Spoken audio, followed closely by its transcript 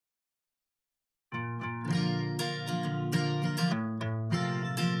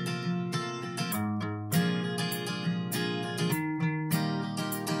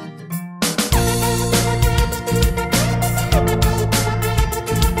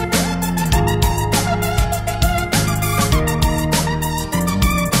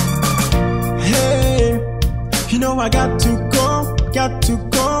I got to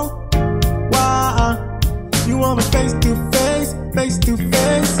go. Why? You want me face to face, face to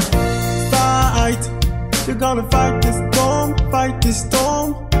face. Fight, you're gonna fight this storm, fight this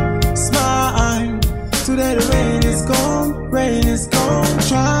storm. Smile, today the rain is gone, rain is gone.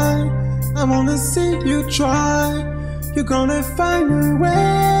 Try, I wanna see you try. You're gonna find a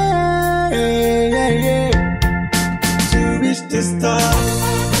way to reach the stars.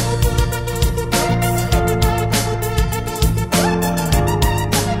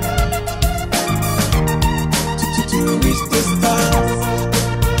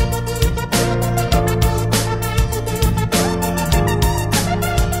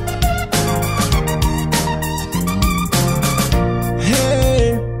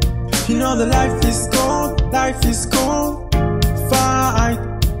 The life is cold, fight,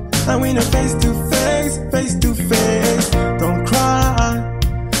 and we know face to face, face to face. Don't cry,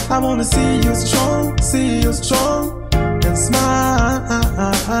 I wanna see you strong, and smile.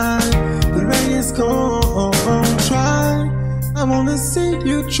 The rain is cold, try, I wanna see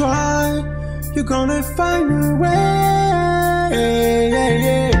you try. You're gonna find a way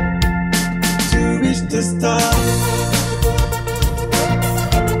to reach the stars.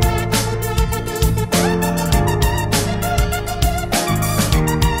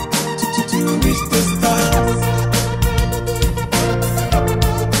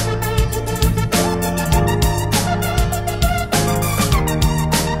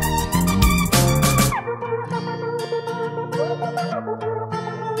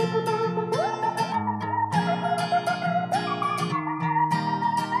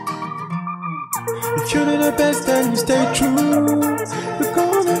 If you do the best and you stay true, you're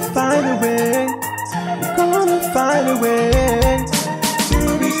gonna find a way. You're gonna find a way to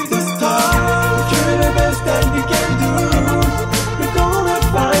reach the stars. If you do the best that you can do, you're gonna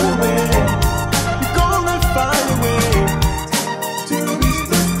find a way. You're gonna find a way to reach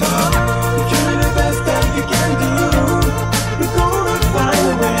the stars. If you do the best that you can do, you're gonna find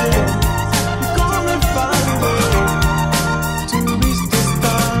a way. You're gonna find a way to reach the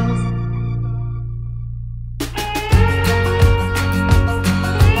stars.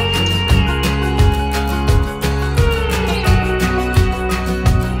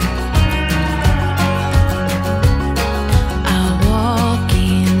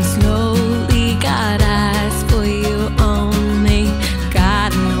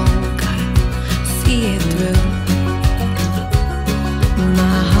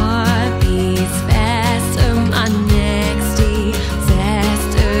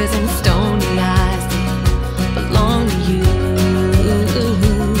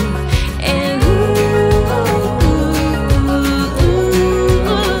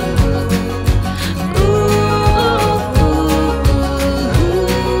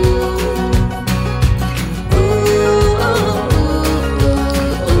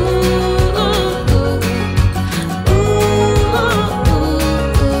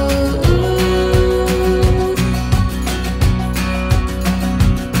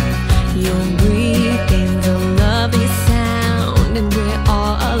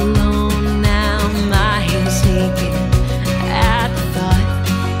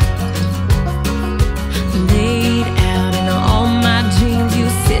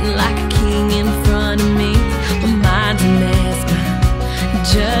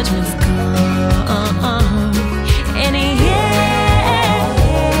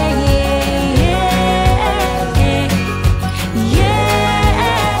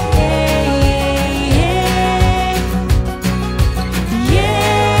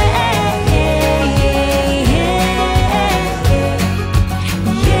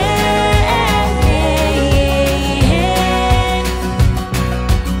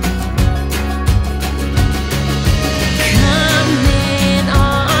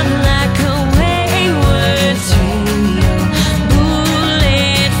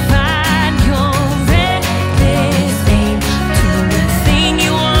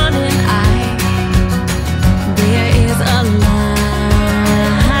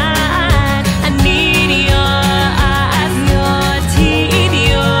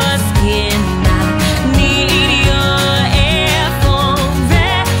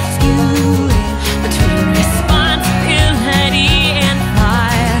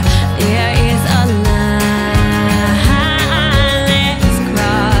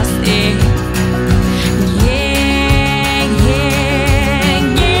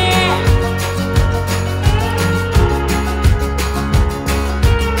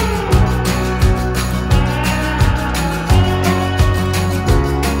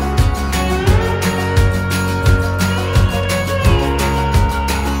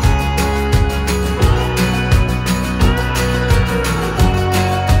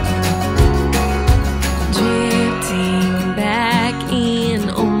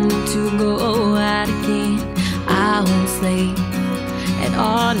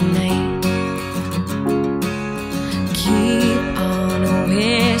 all night. Keep on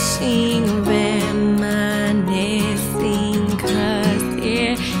wishing, reminiscing, 'cause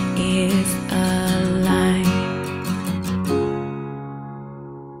there is a line.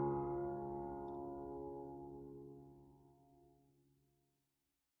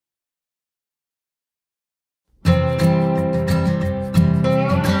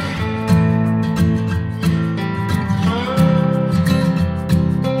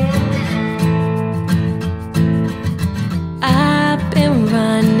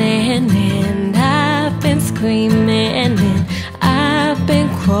 Screaming and I've been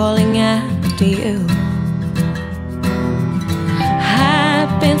crawling after you.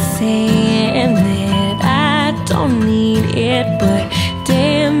 I've been saying that I don't need it, but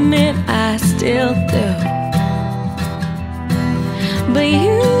damn it, I still do. But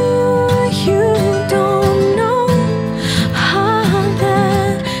you don't know all the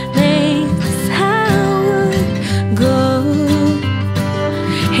lengths I would go,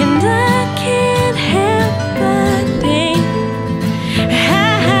 and I can't help but think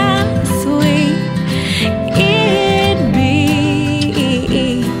how sweet it'd be.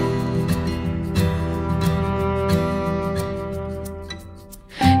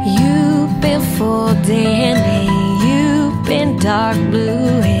 You've been folding and you've been dark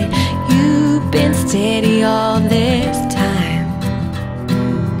blue and you've been steady all this time.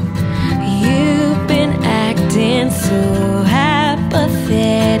 You've been acting so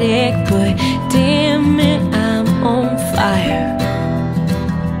apathetic, but damn it, I'm on fire.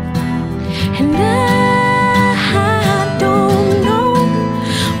 And I don't know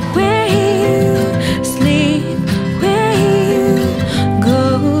where you sleep, where you go,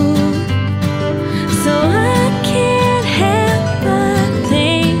 so I can't help but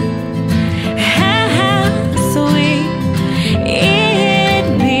think how sweet it'd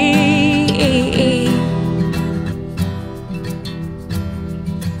be.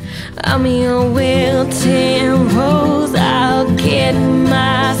 I'm your wilting rose, I'll get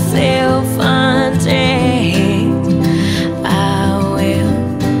myself undressed.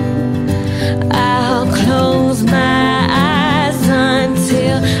 I'll close my eyes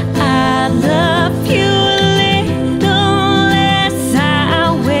until I love you a little less. I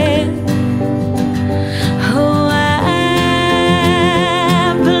will. Oh, I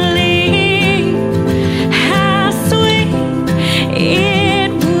believe how sweet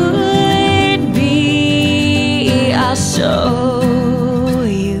it would be. I'll show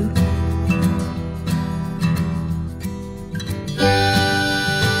you.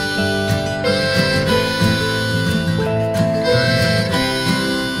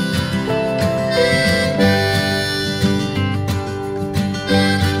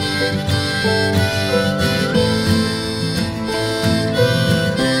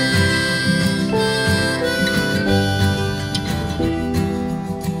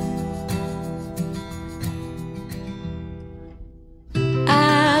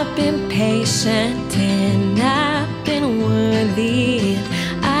 I've been patient and I've been worthy,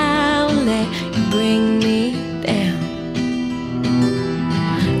 and I'll let you bring me down.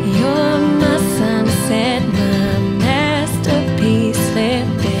 You're my sunset, my masterpiece,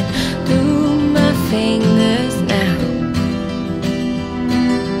 slipping through my fingers now.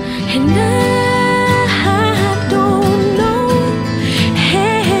 And I don't know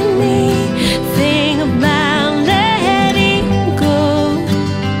anything about letting go,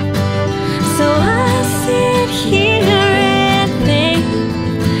 so I sit here and think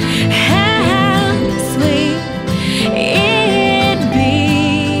how sweet it'd be.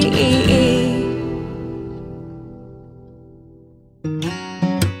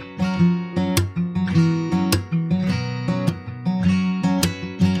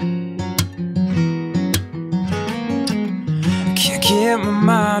 Can't get my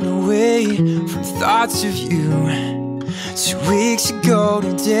mind away from thoughts of you. 2 weeks ago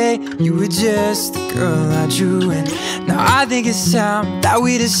today, you were just the girl I drew, and now I think it's time that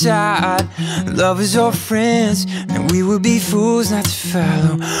we decide lovers or friends, and we would be fools not to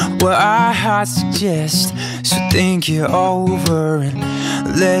follow what our hearts suggest. So think it over and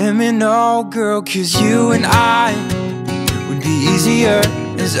let me know, girl, 'cause you and I would be easier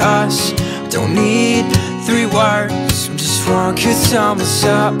as us. Don't need 3 words, just one could sum us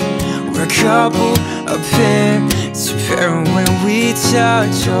up. We're a couple, a pair, it's a pair when we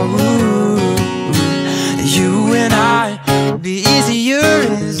touch. Oh, you and I would be easier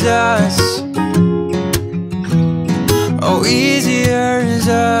as us. Oh, easier as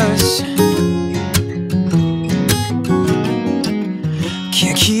us.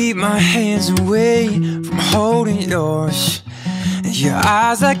 Can't keep my hands away from holding yours. Your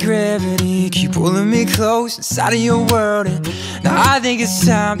eyes like gravity, keep pulling me close inside of your world. And now I think it's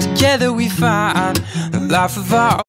time together we find the life of our